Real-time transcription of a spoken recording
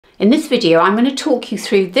In this video, I'm going to talk you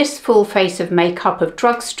through this full face of makeup of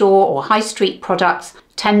drugstore or high street products,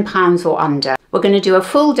 £10 or under. We're going to do a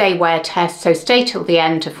full day wear test, so stay till the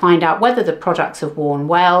end to find out whether the products have worn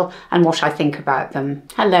well and what I think about them.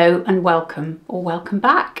 Hello and welcome, or welcome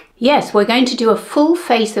back. Yes, we're going to do a full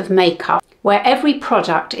face of makeup where every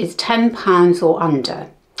product is £10 or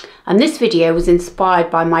under. And this video was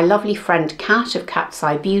inspired by my lovely friend Kat of Cat's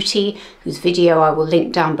Eye Beauty, whose video I will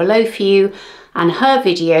link down below for you. And her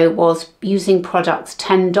video was using products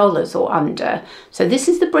 $10 or under. So this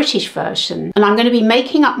is the British version. And I'm going to be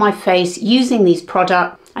making up my face using these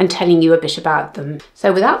products and telling you a bit about them.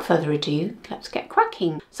 So without further ado, let's get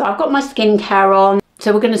cracking. So I've got my skincare on.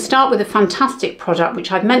 So we're going to start with a fantastic product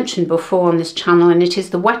which I've mentioned before on this channel, and it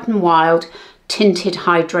is the Wet n Wild Tinted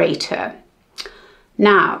Hydrator.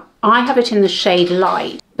 Now, I have it in the shade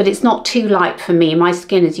light, but it's not too light for me. My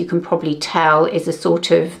skin, as you can probably tell, is a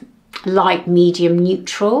sort of light medium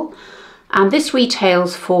neutral, and this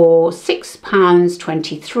retails for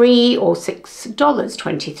 £6.23 or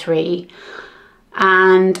 $6.23,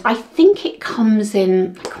 and I think it comes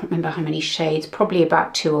in, I can't remember how many shades, probably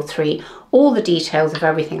about 2 or 3. All the details of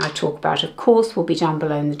everything I talk about, of course, will be down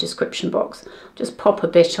below in the description box. Just pop a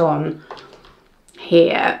bit on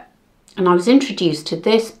here. And I was introduced to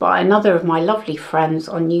this by another of my lovely friends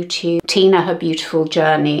on YouTube, Tina, Her Beautiful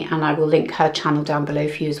Journey, and I will link her channel down below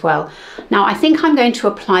for you as well. Now, I think I'm going to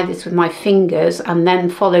apply this with my fingers and then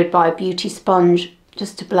followed by a beauty sponge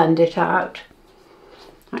just to blend it out.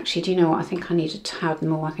 Actually, do you know what? I think I need a tad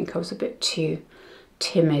more. I think I was a bit too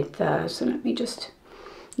timid there. So let me just...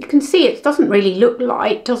 You can see it doesn't really look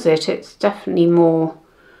light, does it? It's definitely more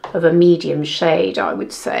of a medium shade, I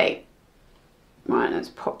would say. Right, let's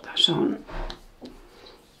pop that on.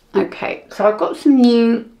 Okay, so I've got some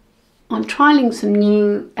new, I'm trialling some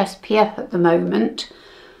new SPF at the moment,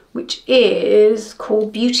 which is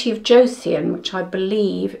called Beauty of Joseon, which I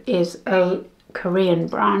believe is a Korean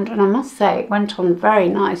brand. And I must say, it went on very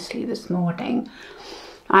nicely this morning.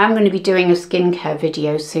 I am going to be doing a skincare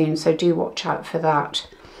video soon, so do watch out for that.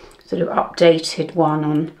 Sort of updated one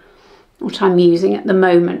on what I'm using at the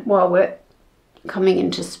moment while we're coming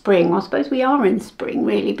into spring. Well, I suppose we are in spring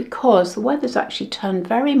really, because the weather's actually turned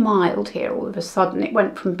very mild here all of a sudden. It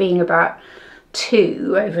went from being about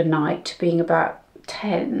 2 overnight to being about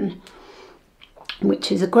 10,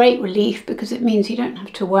 which is a great relief because it means you don't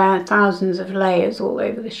have to wear thousands of layers all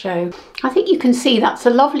over the show. I think you can see that's a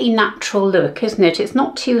lovely natural look, isn't it? It's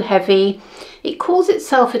not too heavy. It calls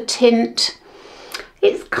itself a tint.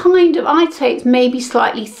 It's kind of, I'd say it's maybe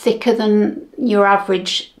slightly thicker than your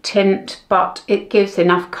average tint, but it gives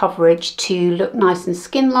enough coverage to look nice and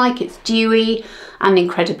skin-like. It's dewy and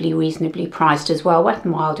incredibly reasonably priced as well. Wet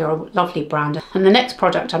n Wild are a lovely brand. And the next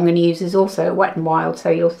product I'm going to use is also Wet n Wild, so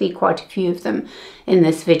you'll see quite a few of them in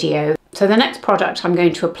this video. So the next product I'm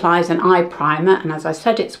going to apply is an eye primer, and as I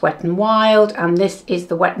said, it's Wet n Wild, and this is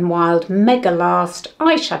the Wet n Wild Megalast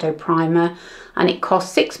Eyeshadow Primer, and it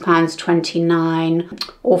costs £6.29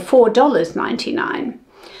 or $4.99.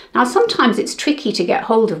 Now, sometimes it's tricky to get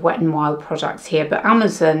hold of Wet n Wild products here, but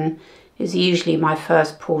Amazon is usually my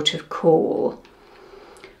first port of call.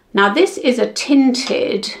 Now, this is a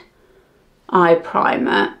tinted eye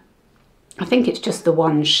primer. I think it's just the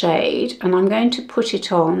one shade, and I'm going to put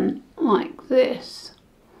it on like this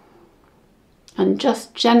and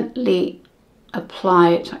just gently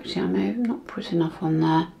apply it. Actually, I may have not put enough on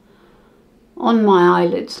there. On my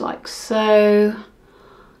eyelids like so.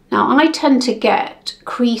 Now, I tend to get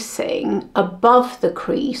creasing above the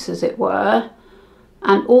crease, as it were,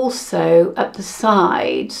 and also at the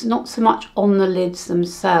sides, not so much on the lids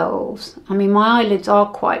themselves. I mean, my eyelids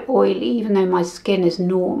are quite oily, even though my skin is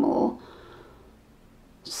normal.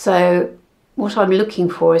 So what I'm looking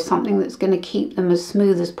for is something that's going to keep them as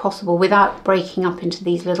smooth as possible without breaking up into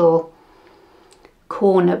these little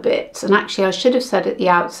corner bits. And actually, I should have said at the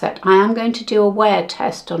outset, I am going to do a wear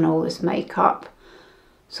test on all this makeup.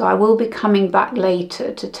 So I will be coming back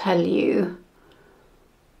later to tell you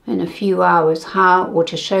in a few hours how, or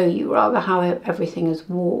to show you rather, how everything is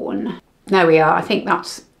worn. There we are. I think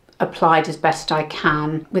that's applied as best I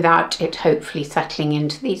can without it hopefully settling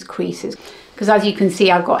into these creases. Because as you can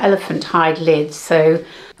see, I've got elephant hide lids, so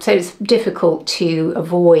it's difficult to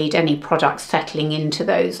avoid any product settling into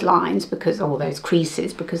those lines, because, or those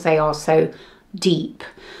creases, because they are so deep.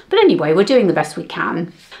 But anyway, we're doing the best we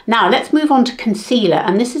can. Now let's move on to concealer,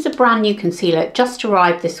 and this is a brand new concealer. It just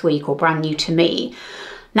arrived this week, or brand new to me.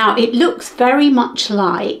 Now it looks very much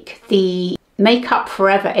like the Makeup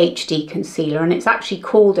Forever HD Concealer, and it's actually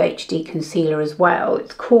called HD Concealer as well.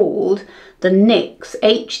 It's called the NYX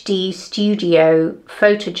HD Studio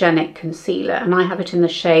Photogenic Concealer, and I have it in the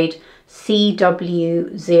shade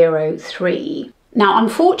CW03. Now,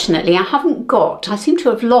 unfortunately, I seem to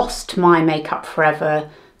have lost my Makeup Forever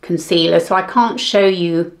concealer, so I can't show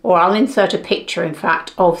you, or I'll insert a picture in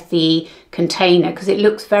fact of the container because it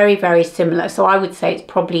looks very, very similar. So I would say it's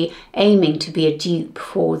probably aiming to be a dupe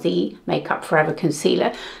for the Makeup Forever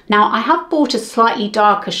concealer. Now, I have bought a slightly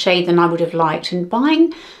darker shade than I would have liked, and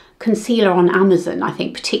buying concealer on Amazon, I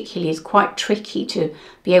think particularly, is quite tricky to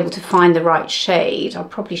be able to find the right shade. I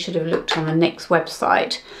probably should have looked on the NYX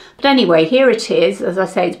website. But anyway, here it is. As I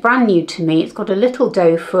say, it's brand new to me. It's got a little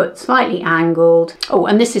doe foot, slightly angled. Oh,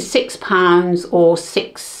 and this is £6 or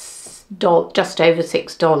just over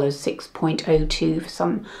 $6, 6.02 for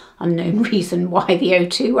some unknown reason. Why the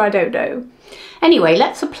 02, I don't know. Anyway,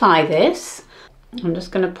 let's apply this. I'm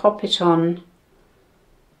just going to pop it on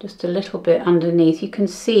just a little bit underneath. You can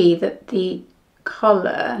see that the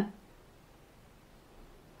colour,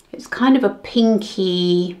 it's kind of a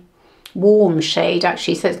pinky warm shade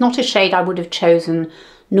actually, so it's not a shade I would have chosen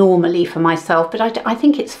normally for myself, but I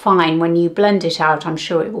think it's fine. When you blend it out, I'm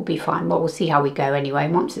sure it will be fine. Well, we'll see how we go anyway.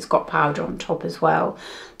 Once it's got powder on top as well,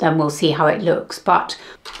 then we'll see how it looks. But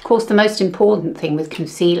of course, the most important thing with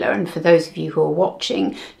concealer, and for those of you who are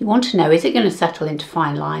watching, you want to know, is it going to settle into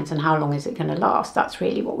fine lines and how long is it going to last? That's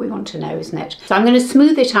really what we want to know, isn't it? So I'm going to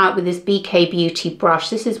smooth it out with this BK Beauty brush.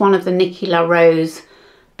 This is one of the Nicky La Rose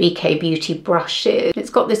BK Beauty brushes. It's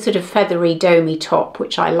got this sort of feathery domey top,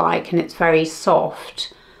 which I like, and it's very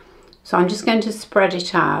soft. So I'm just going to spread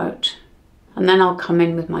it out, and then I'll come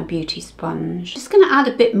in with my beauty sponge. Just going to add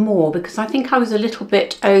a bit more because I think I was a little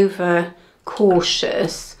bit over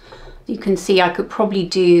cautious. You can see I could probably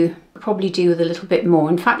do with a little bit more.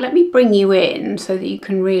 In fact, let me bring you in so that you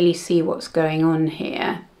can really see what's going on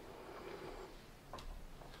here.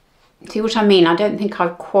 See what I mean? I don't think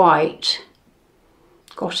I've quite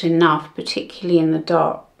got enough, particularly in the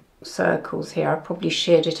dark circles here. I probably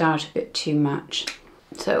sheared it out a bit too much.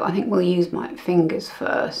 So I think we'll use my fingers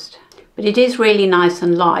first. But it is really nice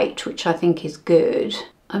and light, which I think is good.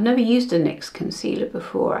 I've never used a NYX concealer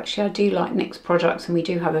before. Actually, I do like NYX products, and we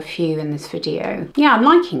do have a few in this video. Yeah, I'm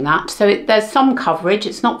liking that. So there's some coverage.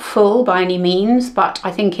 It's not full by any means, but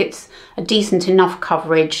I think it's a decent enough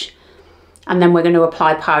coverage. And then we're going to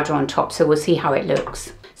apply powder on top, so we'll see how it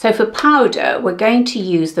looks. So for powder, we're going to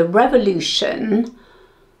use the Revolution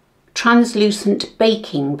translucent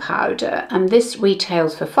baking powder, and this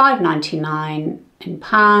retails for $5.99 in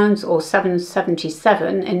pounds or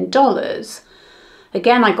 $7.77 in dollars.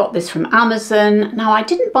 Again, I got this from Amazon. Now, I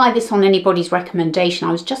didn't buy this on anybody's recommendation.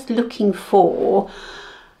 I was just looking for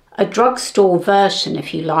a drugstore version,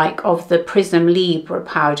 if you like, of the Prism Libre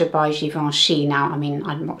powder by Givenchy. Now, I mean,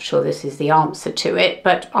 I'm not sure this is the answer to it,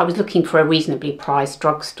 but I was looking for a reasonably priced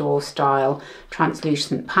drugstore style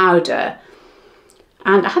translucent powder.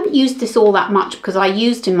 And I haven't used this all that much because I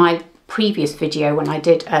used in my previous video when I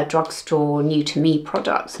did a drugstore new to me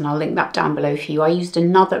products, and I'll link that down below for you. I used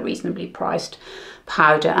another reasonably priced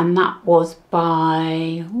powder, and that was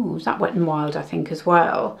by, was that Wet n Wild, I think, as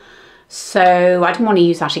well. So I didn't want to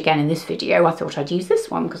use that again in this video. I thought I'd use this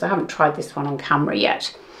one because I haven't tried this one on camera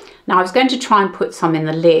yet. Now, I was going to try and put some in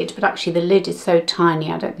the lid, but actually the lid is so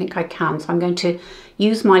tiny I don't think I can. So I'm going to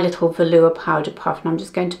use my little velour powder puff, and I'm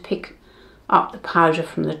just going to pick up the powder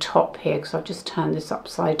from the top here because I've just turned this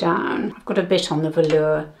upside down. I've got a bit on the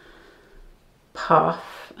velour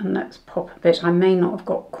puff, and let's pop a bit. I may not have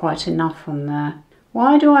got quite enough on there.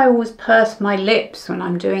 Why do I always purse my lips when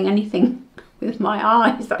I'm doing anything with my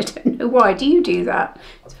eyes? I don't know why. Do you do that?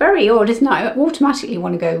 It's very odd, isn't it? I automatically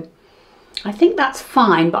want to go. I think that's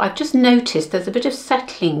fine, but I've just noticed there's a bit of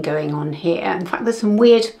settling going on here. In fact, there's some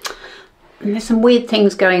weird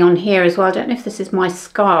things going on here as well. I don't know if this is my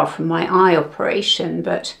scar from my eye operation,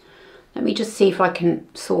 but let me just see if I can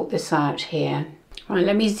sort this out here. Right,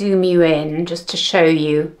 let me zoom you in just to show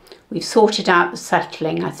you. We've sorted out the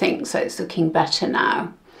settling, I think, so it's looking better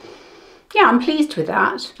now. Yeah, I'm pleased with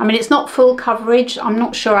that. I mean, it's not full coverage. I'm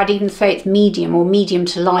not sure I'd even say it's medium or medium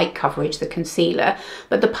to light coverage, the concealer,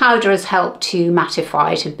 but the powder has helped to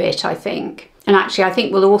mattify it a bit, I think. And actually, I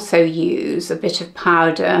think we'll also use a bit of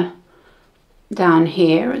powder down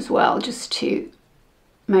here as well, just to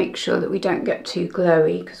make sure that we don't get too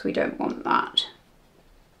glowy, because we don't want that.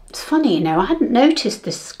 It's funny, you know, I hadn't noticed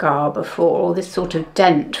this scar before, or this sort of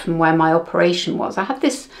dent from where my operation was. I had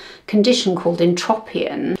this condition called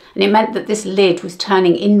entropion, and it meant that this lid was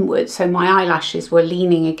turning inwards, so my eyelashes were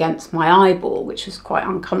leaning against my eyeball, which was quite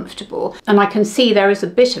uncomfortable. And I can see there is a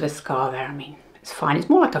bit of a scar there. I mean, it's fine. It's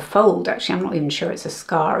more like a fold, actually. I'm not even sure it's a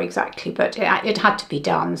scar exactly, but it had to be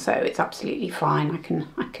done, so it's absolutely fine. I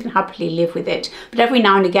can happily live with it. But every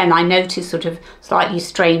now and again, I notice sort of slightly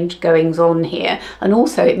strange goings on here. And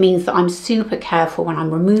also it means that I'm super careful when I'm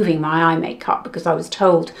removing my eye makeup, because I was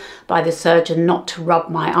told by the surgeon not to rub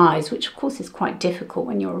my eyes, which of course is quite difficult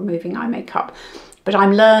when you're removing eye makeup. But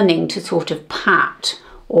I'm learning to sort of pat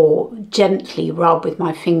or gently rub with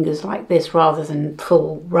my fingers like this rather than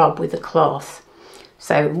full rub with a cloth.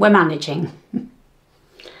 So we're managing.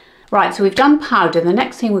 Right, so we've done powder. The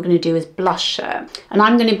next thing we're going to do is blusher. And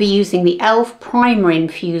I'm going to be using the e.l.f. Primer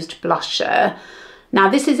Infused Blusher. Now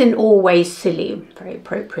this is in Always Silly, very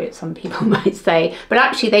appropriate some people might say, but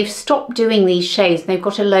actually they've stopped doing these shades. They've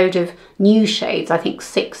got a load of new shades, I think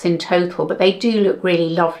 6 in total, but they do look really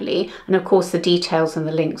lovely. And of course the details and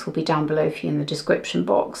the links will be down below for you in the description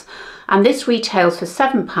box. And this retails for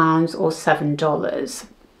 £7 or $7.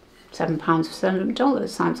 £7 for $7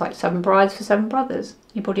 sounds like 7 brides for 7 brothers.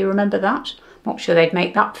 Anybody remember that? Not sure they'd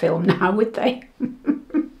make that film now, would they?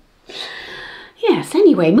 Yes,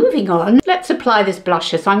 anyway, moving on. Let's apply this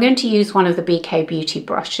blusher. So I'm going to use one of the BK Beauty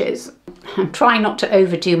brushes. I'm trying not to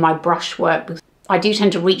overdo my brush work, because I do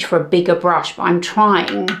tend to reach for a bigger brush, but I'm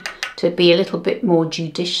trying to be a little bit more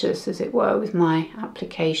judicious, as it were, with my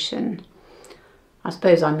application. I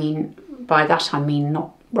suppose by that I mean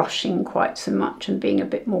not rushing quite so much and being a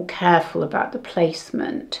bit more careful about the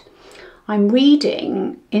placement. I'm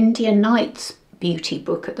reading India Knight's beauty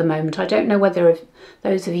book at the moment. I don't know whether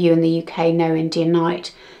those of you in the UK know India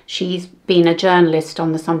Knight. She's been a journalist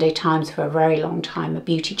on the Sunday Times for a very long time, a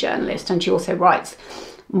beauty journalist, and she also writes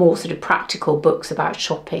more sort of practical books about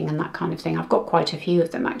shopping and that kind of thing. I've got quite a few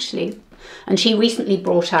of them actually. And she recently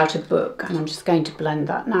brought out a book, and I'm just going to blend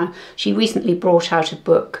that now. She recently brought out a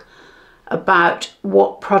book about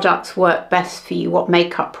what products work best for you, what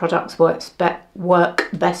makeup products work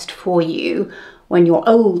best for you when you're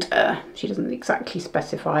older. She doesn't exactly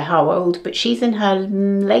specify how old, but she's in her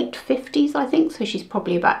late 50s, I think, so she's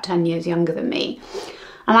probably about 10 years younger than me.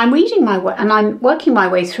 And I'm reading and I'm working my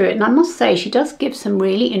way through it, and I must say she does give some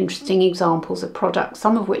really interesting examples of products,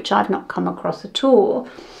 some of which I've not come across at all.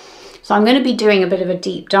 So I'm going to be doing a bit of a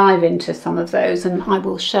deep dive into some of those, and I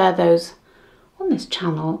will share those on this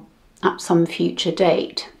channel at some future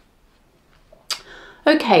date.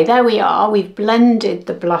 Okay, there we are. We've blended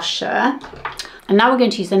the blusher. And now we're going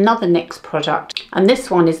to use another NYX product. And this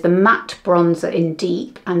one is the Matte Bronzer in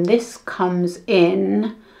Deep. And this comes in,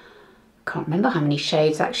 I can't remember how many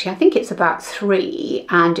shades actually. I think it's about 3.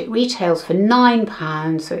 And it retails for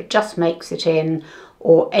 £9. So it just makes it in,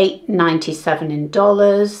 or $8.97 in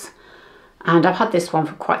dollars. And I've had this one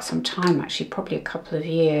for quite some time actually, probably a couple of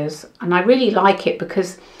years. And I really like it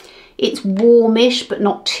because it's warmish, but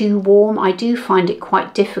not too warm. I do find it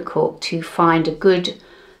quite difficult to find a good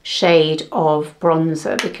shade of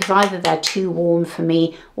bronzer, because either they're too warm for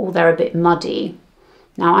me or they're a bit muddy.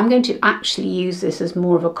 Now I'm going to actually use this as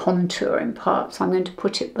more of a contour in part, so I'm going to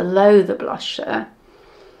put it below the blusher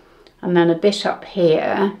and then a bit up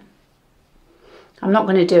here. I'm not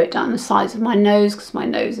going to do it down the sides of my nose because my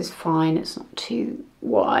nose is fine, it's not too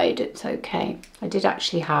wide, it's okay. I did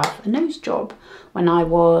actually have a nose job when I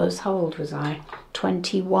was, how old was I?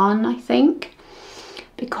 21, I think.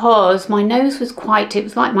 Because my nose was it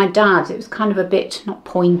was like my dad's, it was kind of a bit, not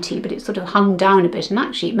pointy, but it sort of hung down a bit, and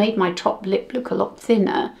actually it made my top lip look a lot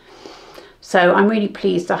thinner. So I'm really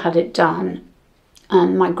pleased I had it done,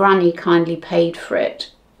 and my granny kindly paid for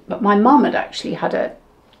it. But my mum had actually had a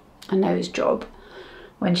nose job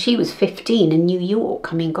when she was 15 in New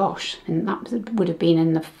York. I mean, gosh, and that would have been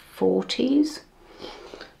in the 40s.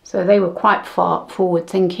 So they were quite far forward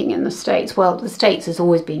thinking in the States. Well, the States has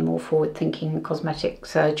always been more forward thinking in cosmetic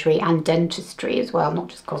surgery and dentistry as well. Not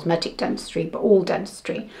just cosmetic dentistry, but all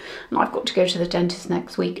dentistry. And I've got to go to the dentist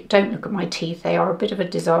next week. Don't look at my teeth. They are a bit of a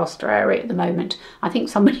disaster area at the moment. I think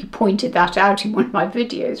somebody pointed that out in one of my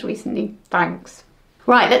videos recently. Thanks.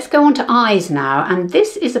 Right, let's go on to eyes now. And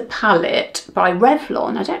this is a palette by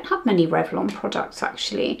Revlon. I don't have many Revlon products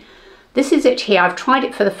actually. This is it here. I've tried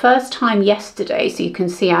it for the first time yesterday, so you can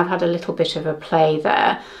see I've had a little bit of a play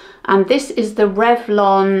there. And this is the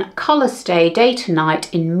Revlon Colour Stay Day to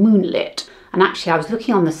Night in Moonlit. And actually I was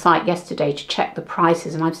looking on the site yesterday to check the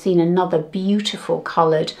prices, and I've seen another beautiful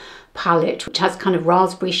coloured palette, which has kind of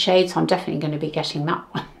raspberry shades. So I'm definitely going to be getting that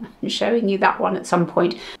one and showing you that one at some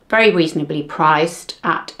point. Very reasonably priced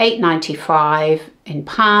at £8.95 in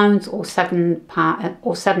pounds, or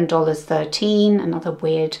 $7.13. Another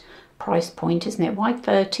weird price point, isn't it? Why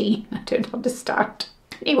 13? I don't understand.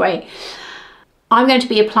 Anyway, I'm going to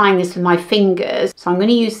be applying this with my fingers. So I'm going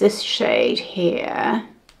to use this shade here,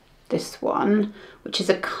 this one, which is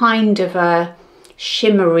a kind of a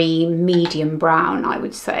shimmery medium brown, I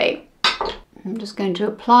would say. I'm just going to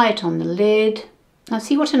apply it on the lid. Now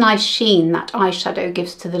see what a nice sheen that eyeshadow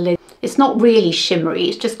gives to the lid. It's not really shimmery,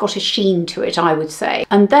 it's just got a sheen to it, I would say.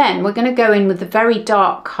 And then we're going to go in with the very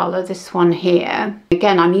dark colour, this one here.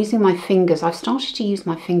 Again, I'm using my fingers. I've started to use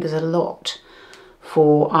my fingers a lot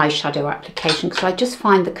for eyeshadow application because I just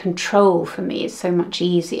find the control for me is so much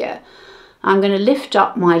easier. I'm going to lift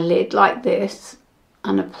up my lid like this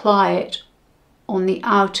and apply it on the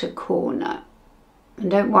outer corner. And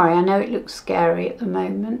don't worry, I know it looks scary at the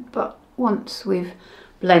moment, but once we've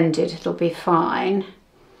blended it'll be fine.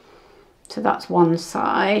 So that's one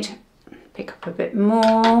side. Pick up a bit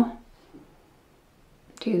more,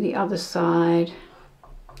 do the other side,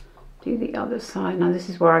 do the other side. Now this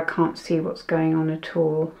is where I can't see what's going on at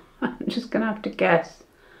all. I'm just gonna have to guess.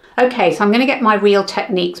 Okay, so I'm gonna get my Real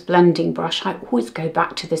Techniques blending brush. I always go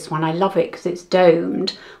back to this one. I love it because it's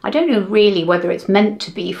domed. I don't know really whether it's meant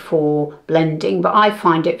to be for blending, but I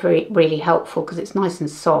find it really helpful because it's nice and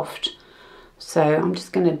soft. So I'm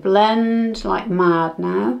just gonna blend like mad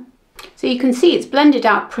now. So you can see it's blended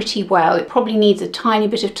out pretty well. It probably needs a tiny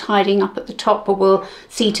bit of tidying up at the top, but we'll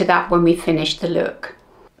see to that when we finish the look.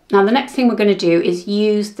 Now the next thing we're going to do is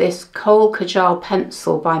use this Kohl Kajal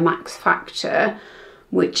pencil by Max Factor,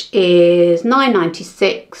 which is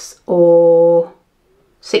 $9.96 or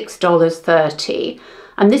 $6.30.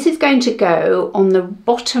 And this is going to go on the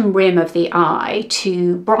bottom rim of the eye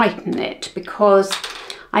to brighten it, because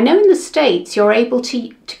I know in the States you're able to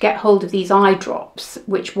get hold of these eye drops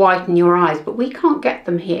which whiten your eyes, but we can't get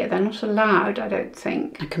them here. They're not allowed, I don't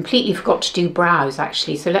think. I completely forgot to do brows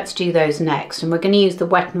actually, so let's do those next. And we're going to use the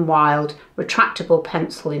Wet n Wild retractable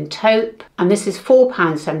pencil in taupe, and this is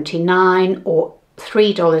 £4.79 or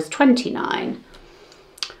 $3.29.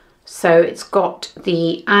 So it's got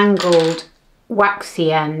the angled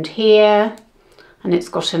waxy end here, and it's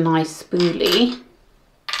got a nice spoolie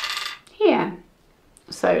here.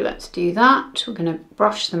 So let's do that. We're going to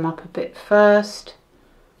brush them up a bit first.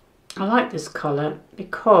 I like this colour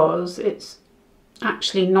because it's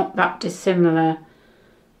actually not that dissimilar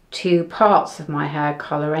to parts of my hair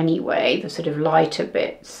colour anyway, the sort of lighter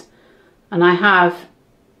bits. And I have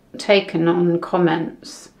taken on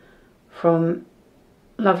comments from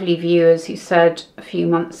lovely viewers who said a few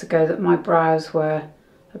months ago that my brows were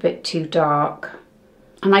a bit too dark.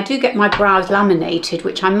 And I do get my brows laminated,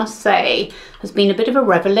 which I must say has been a bit of a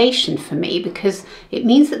revelation for me, because it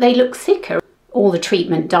means that they look thicker. All the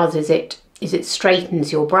treatment does is it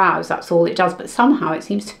straightens your brows, that's all it does, but somehow it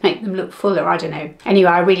seems to make them look fuller, I don't know.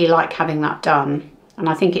 Anyway, I really like having that done, and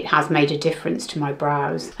I think it has made a difference to my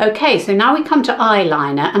brows. Okay, so now we come to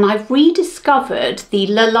eyeliner, and I've rediscovered the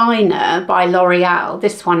Eyeliner by L'Oreal,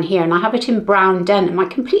 this one here, and I have it in brown denim. I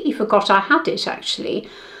completely forgot I had it actually.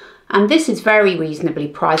 And this is very reasonably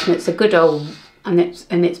priced, and it's a good old, and it's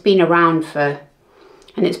been around for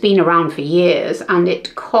years, and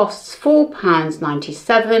it costs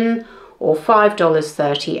 £4.97 or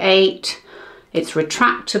 $5.38. It's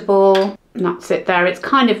retractable, and that's it there. It's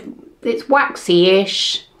it's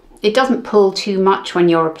waxy-ish. It doesn't pull too much when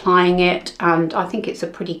you're applying it, and I think it's a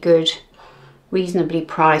pretty good, reasonably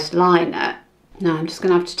priced liner. Now I'm just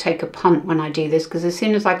going to have to take a punt when I do this, because as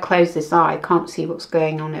soon as I close this eye I can't see what's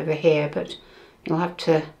going on over here, but you'll have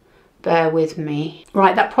to bear with me.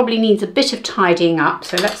 Right, that probably needs a bit of tidying up,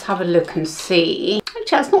 so let's have a look and see. Actually,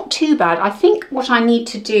 that's not too bad. I think what I need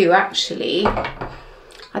to do actually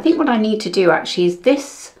is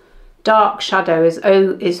this dark shadow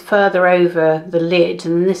is further over the lid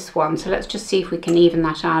than this one, so let's just see if we can even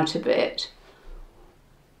that out a bit.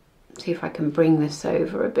 See if I can bring this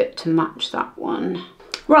over a bit to match that one.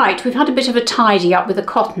 Right, we've had a bit of a tidy up with a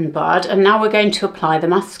cotton bud, and now we're going to apply the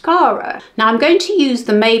mascara. Now I'm going to use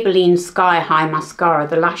the Maybelline Sky High Mascara,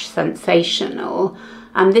 the Lash Sensational,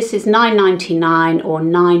 and this is $9.99 or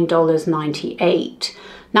 $9.98.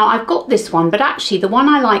 Now I've got this one, but actually the one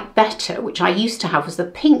I like better, which I used to have, was the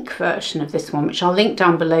pink version of this one, which I'll link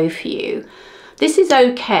down below for you. This is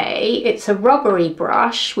okay. It's a rubbery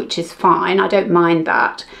brush, which is fine. I don't mind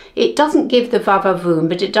that. It doesn't give the va-va-voom,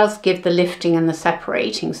 but it does give the lifting and the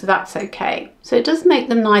separating, so that's okay. So it does make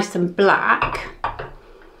them nice and black.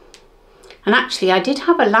 And actually I did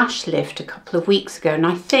have a lash lift a couple of weeks ago, and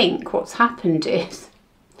I think what's happened is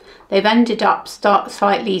they've ended up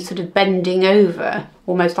slightly sort of bending over,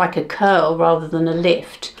 almost like a curl rather than a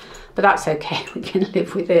lift. But that's okay, we can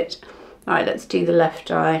live with it. Right, let's do the left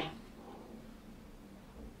eye.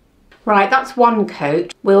 Right, that's one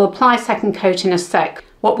coat. We'll apply a second coat in a sec.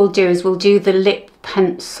 What we'll do is we'll do the lip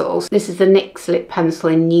pencils. This is the NYX lip pencil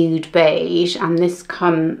in nude beige, and this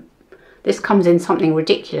comes in something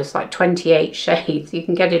ridiculous, like 28 shades. You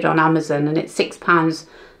can get it on Amazon, and it's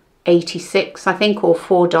 £6.86, I think, or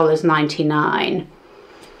 $4.99.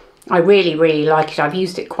 I really, really like it. I've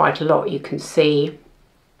used it quite a lot, you can see.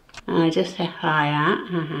 Just apply that.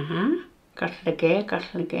 Got it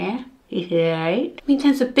again. Is it right? I mean,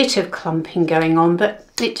 there's a bit of clumping going on, but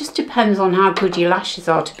it just depends on how good your lashes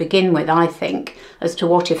are to begin with, I think, as to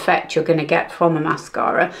what effect you're going to get from a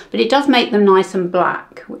mascara. But it does make them nice and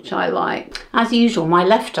black, which I like. As usual, my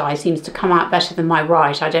left eye seems to come out better than my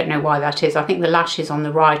right. I don't know why that is. I think the lashes on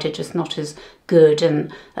the right are just not as good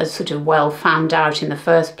and as sort of well fanned out in the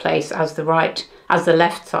first place as the left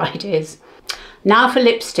side is. Now for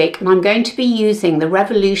lipstick, and I'm going to be using the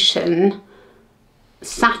Revolution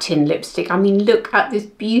satin lipstick. I mean, look at this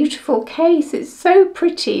beautiful case. It's so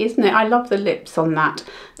pretty, isn't it? I love the lips on that.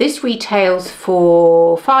 This retails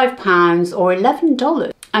for £5 or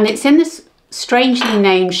 $11, and it's in this strangely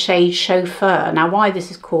named shade Chauffeur. Now, why this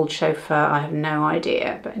is called Chauffeur, I have no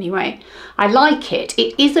idea, but anyway, I like it.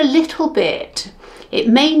 It is a little bit, it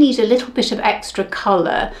may need a little bit of extra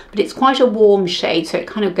colour, but it's quite a warm shade, so it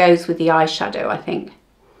kind of goes with the eyeshadow, I think.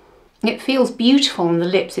 It feels beautiful on the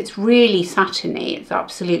lips. It's really satiny. It's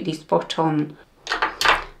absolutely spot on.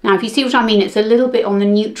 Now, if you see what I mean, it's a little bit on the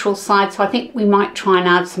neutral side, so I think we might try and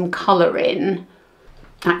add some colour in.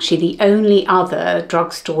 Actually, the only other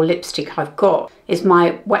drugstore lipstick I've got is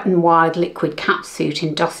my Wet n Wild Liquid Catsuit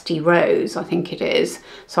in Dusty Rose, I think it is.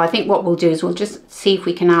 So I think what we'll do is we'll just see if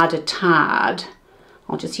we can add a tad.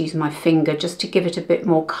 I'll just use my finger just to give it a bit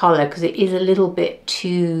more colour, because it is a little bit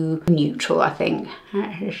too neutral, I think.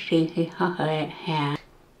 Right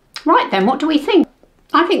then, what do we think?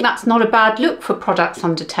 I think that's not a bad look for products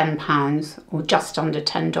under £10, or just under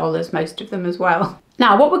 $10, most of them as well.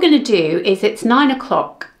 Now, what we're going to do is, it's 9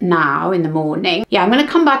 o'clock now in the morning. Yeah, I'm going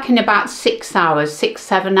to come back in about 6 hours,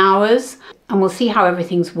 7 hours, and we'll see how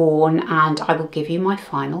everything's worn, and I will give you my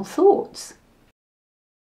final thoughts.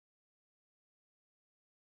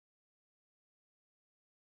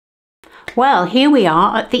 Well, here we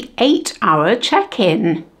are at the 8-hour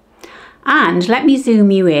check-in, and let me zoom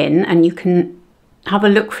you in and you can have a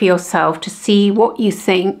look for yourself to see what you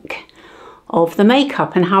think of the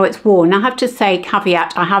makeup and how it's worn. Now, I have to say,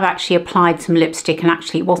 caveat, I have actually applied some lipstick, and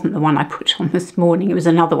actually it wasn't the one I put on this morning. It was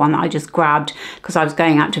another one that I just grabbed because I was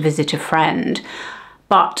going out to visit a friend.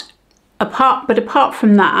 But apart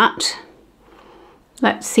from that,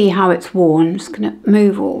 let's see how it's worn. I'm just going to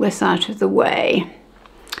move all this out of the way.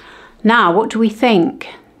 Now, what do we think?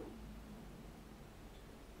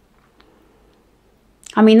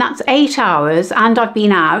 I mean, that's 8 hours, and I've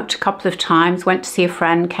been out a couple of times, went to see a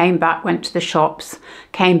friend, came back, went to the shops,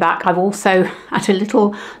 came back. I've also had a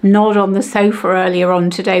little nod on the sofa earlier on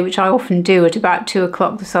today, which I often do at about 2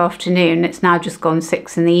 o'clock this afternoon. It's now just gone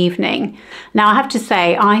 6 in the evening. Now, I have to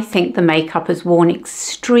say, I think the makeup has worn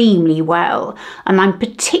extremely well, and I'm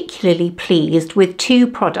particularly pleased with 2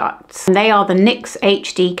 products. And they are the NYX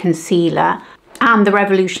HD Concealer and the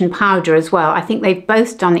Revolution powder as well. I think they've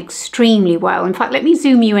both done extremely well. In fact, let me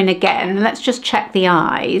zoom you in again and let's just check the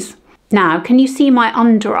eyes. Now, can you see my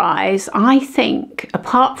under eyes? I think,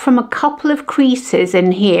 apart from a couple of creases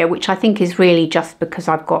in here, which I think is really just because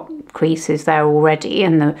I've got creases there already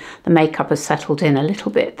and the makeup has settled in a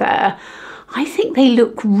little bit there, I think they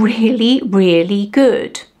look really, really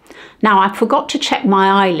good. Now, I forgot to check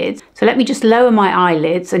my eyelids, so let me just lower my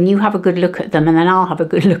eyelids and you have a good look at them, and then I'll have a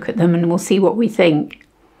good look at them and we'll see what we think.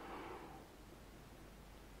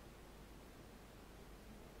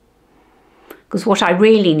 Because what I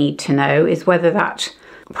really need to know is whether that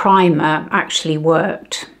primer actually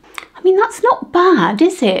worked. I mean, that's not bad,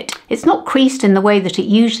 is it? It's not creased in the way that it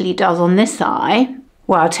usually does on this eye.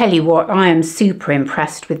 Well, I'll tell you what, I am super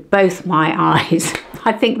impressed with both my eyes.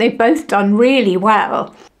 I think they've both done really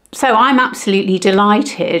well. So I'm absolutely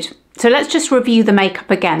delighted. So let's just review the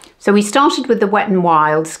makeup again. So we started with the Wet n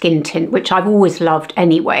Wild skin tint, which I've always loved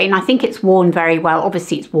anyway, and I think it's worn very well.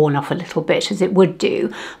 Obviously it's worn off a little bit, as it would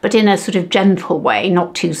do, but in a sort of gentle way,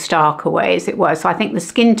 not too stark a way, as it were. So I think the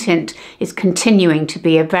skin tint is continuing to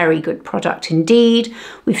be a very good product indeed.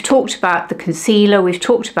 We've talked about the concealer, we've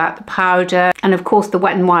talked about the powder, and of course the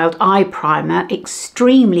Wet n Wild eye primer,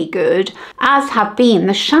 extremely good, as have been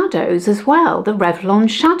the shadows as well, the Revlon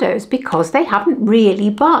shadows, because they haven't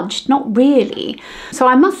really budged, not really. So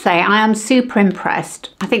I must say, I am super impressed.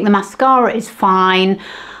 I think the mascara is fine.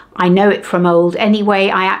 I know it from old anyway.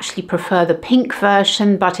 I actually prefer the pink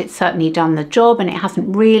version, but it's certainly done the job and it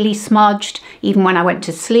hasn't really smudged, even when I went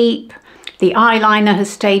to sleep. The eyeliner has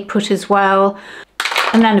stayed put as well.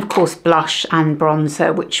 And then of course blush and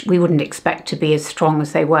bronzer, which we wouldn't expect to be as strong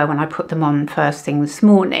as they were when I put them on first thing this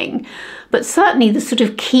morning. But certainly the sort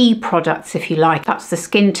of key products, if you like, that's the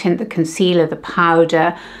skin tint, the concealer, the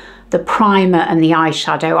powder, the primer and the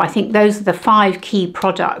eyeshadow. I think those are the 5 key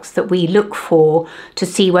products that we look for to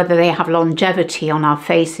see whether they have longevity on our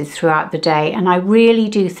faces throughout the day. And I really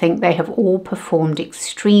do think they have all performed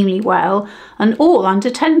extremely well and all under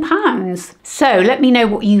 £10. So let me know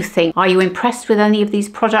what you think. Are you impressed with any of these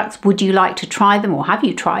products? Would you like to try them, or have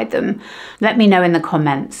you tried them? Let me know in the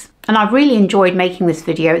comments. And I've really enjoyed making this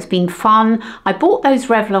video. It's been fun. I bought those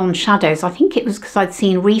Revlon shadows. I think it was because I'd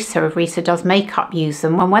seen Risa of Risa Does Makeup use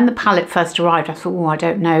them. And when the palette first arrived, I thought, oh, I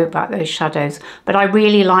don't know about those shadows. But I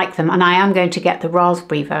really like them. And I am going to get the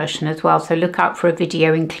raspberry version as well. So look out for a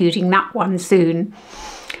video including that one soon.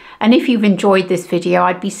 And if you've enjoyed this video,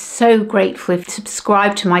 I'd be so grateful if you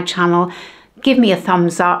subscribe to my channel, give me a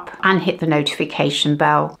thumbs up and hit the notification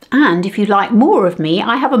bell. And if you'd like more of me,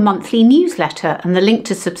 I have a monthly newsletter, and the link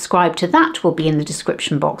to subscribe to that will be in the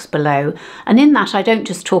description box below. And in that I don't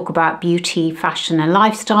just talk about beauty, fashion and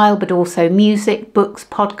lifestyle, but also music, books,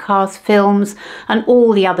 podcasts, films and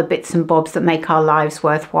all the other bits and bobs that make our lives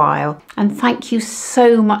worthwhile. And thank you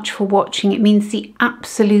so much for watching. It means the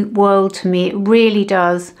absolute world to me. It really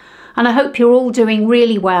does. And I hope you're all doing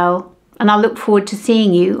really well. And I look forward to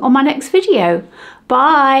seeing you on my next video.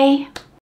 Bye!